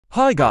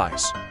Hi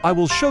guys, I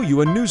will show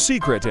you a new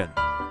secret in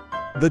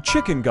the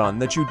chicken gun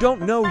that you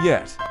don't know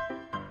yet.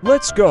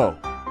 Let's go!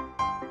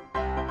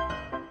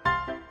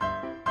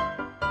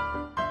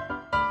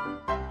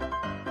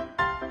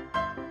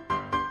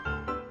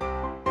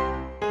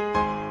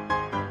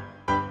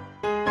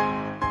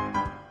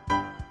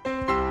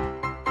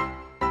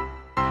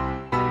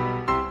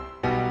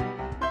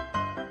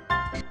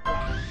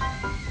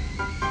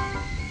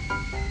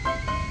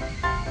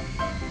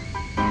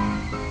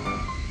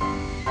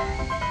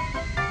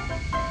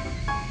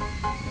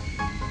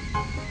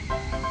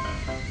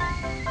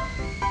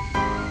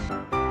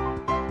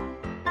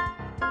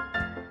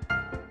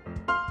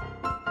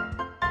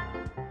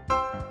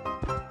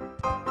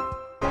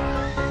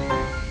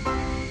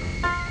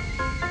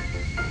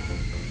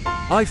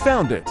 I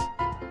found it!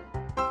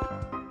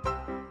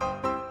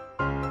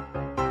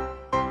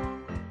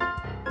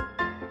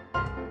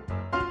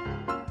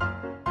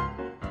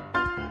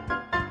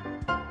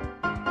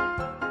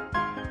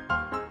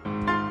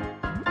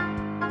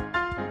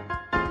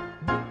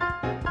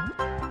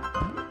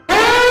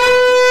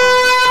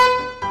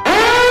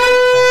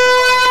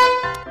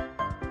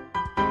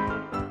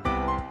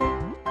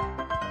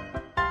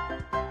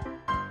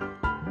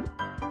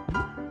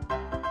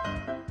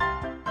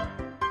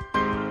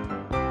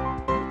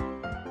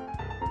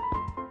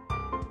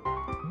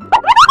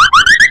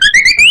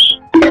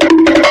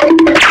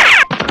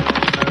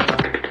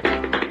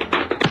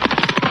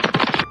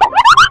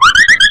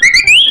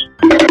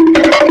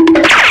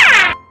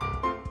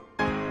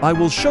 I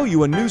will show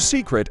you a new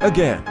secret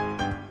again.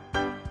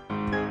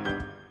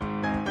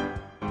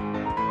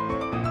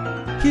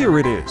 Here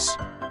it is.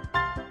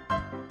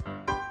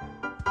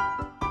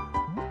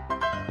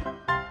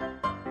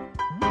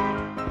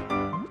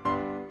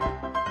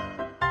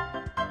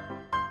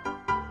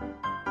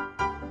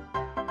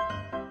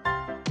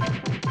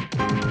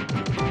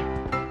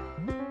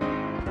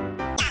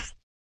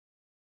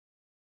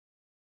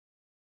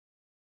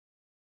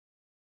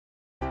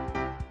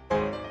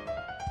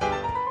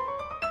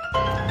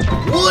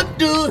 What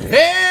the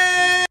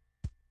hell?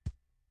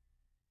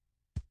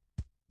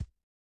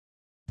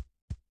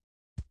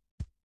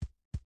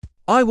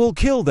 I will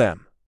kill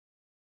them.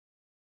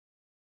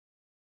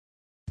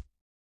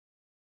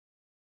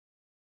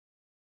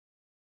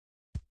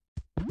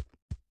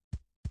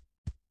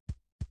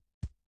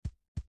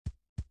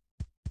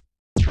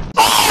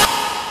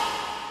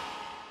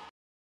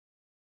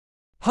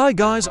 Hi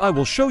guys, I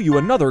will show you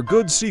another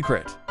good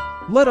secret.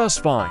 Let us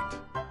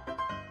find.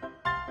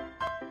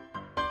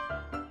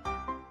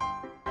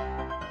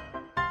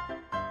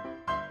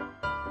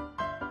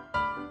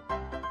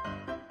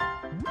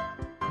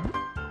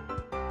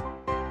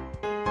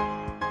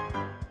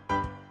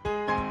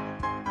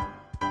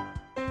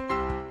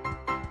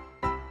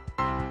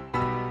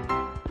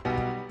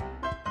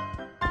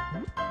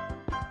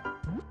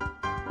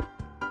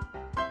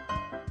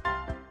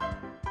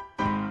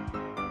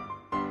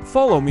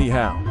 Follow me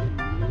how.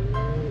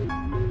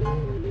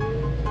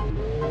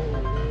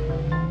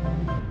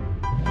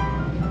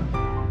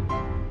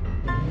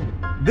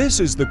 This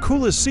is the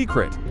coolest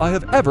secret I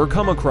have ever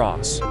come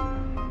across.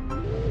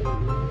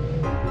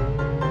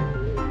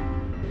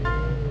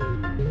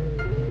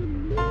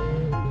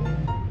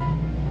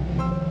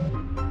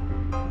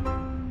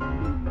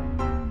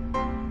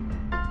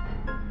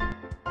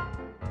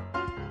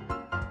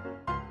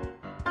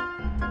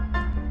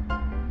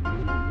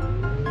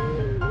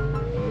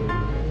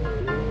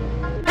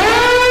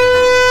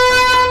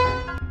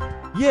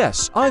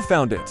 Yes, I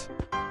found it.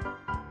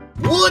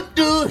 What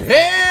the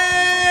hell?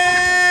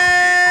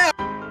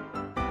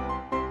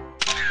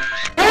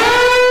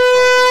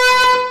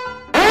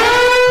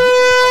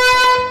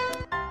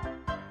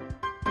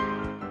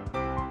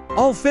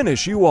 I'll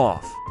finish you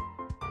off.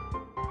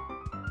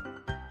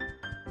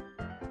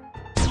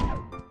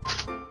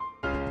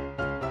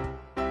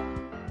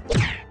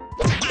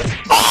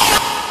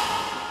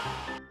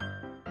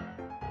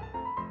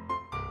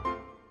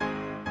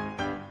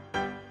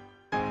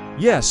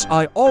 Yes,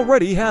 I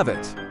already have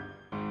it.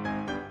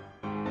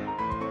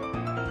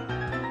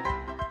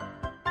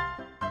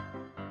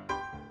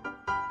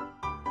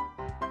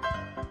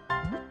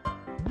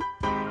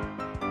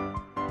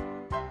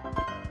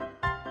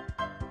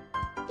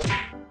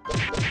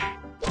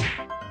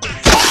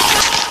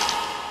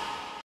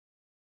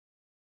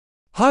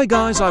 Hi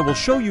guys, I will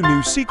show you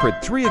new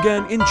secret 3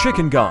 again in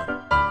chicken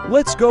gun.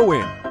 Let's go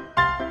in.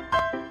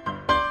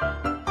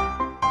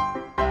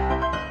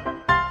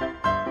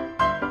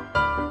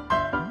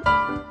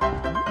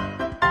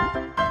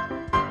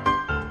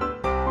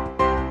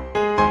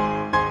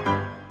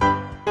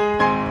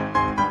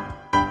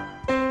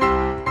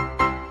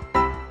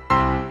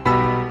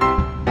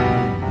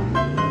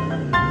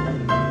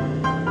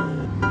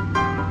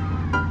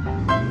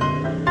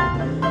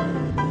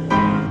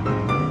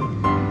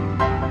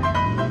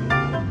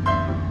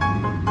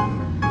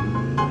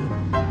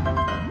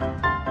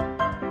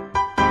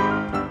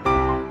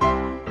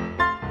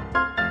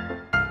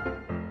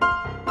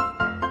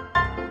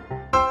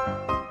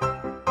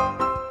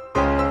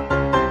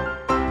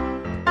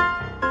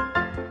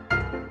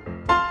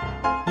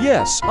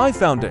 Yes, I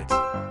found it.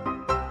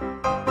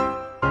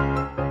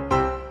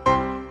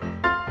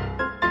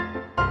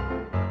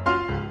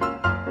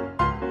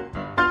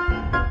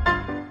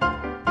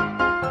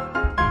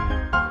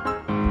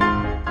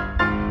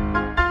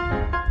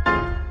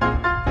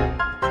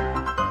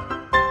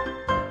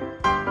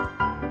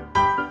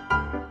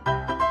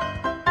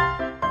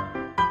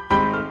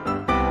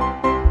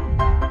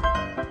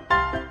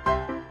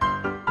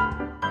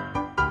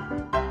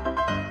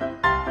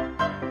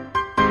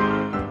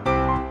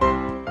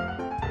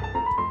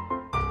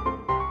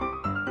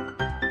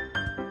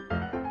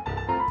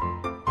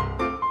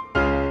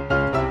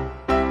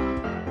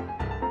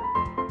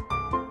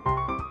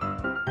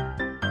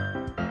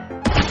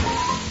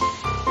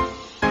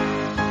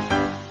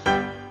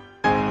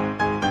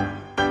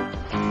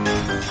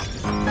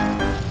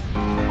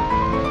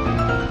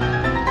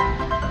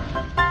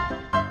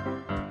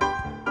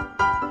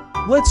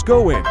 Let's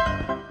go in.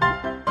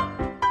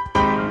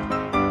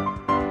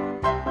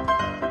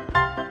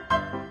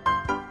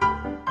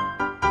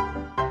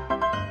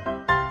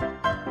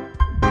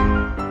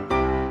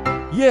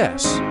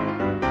 Yes.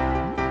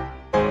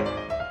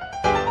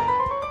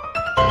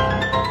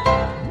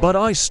 But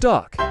I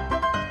stuck.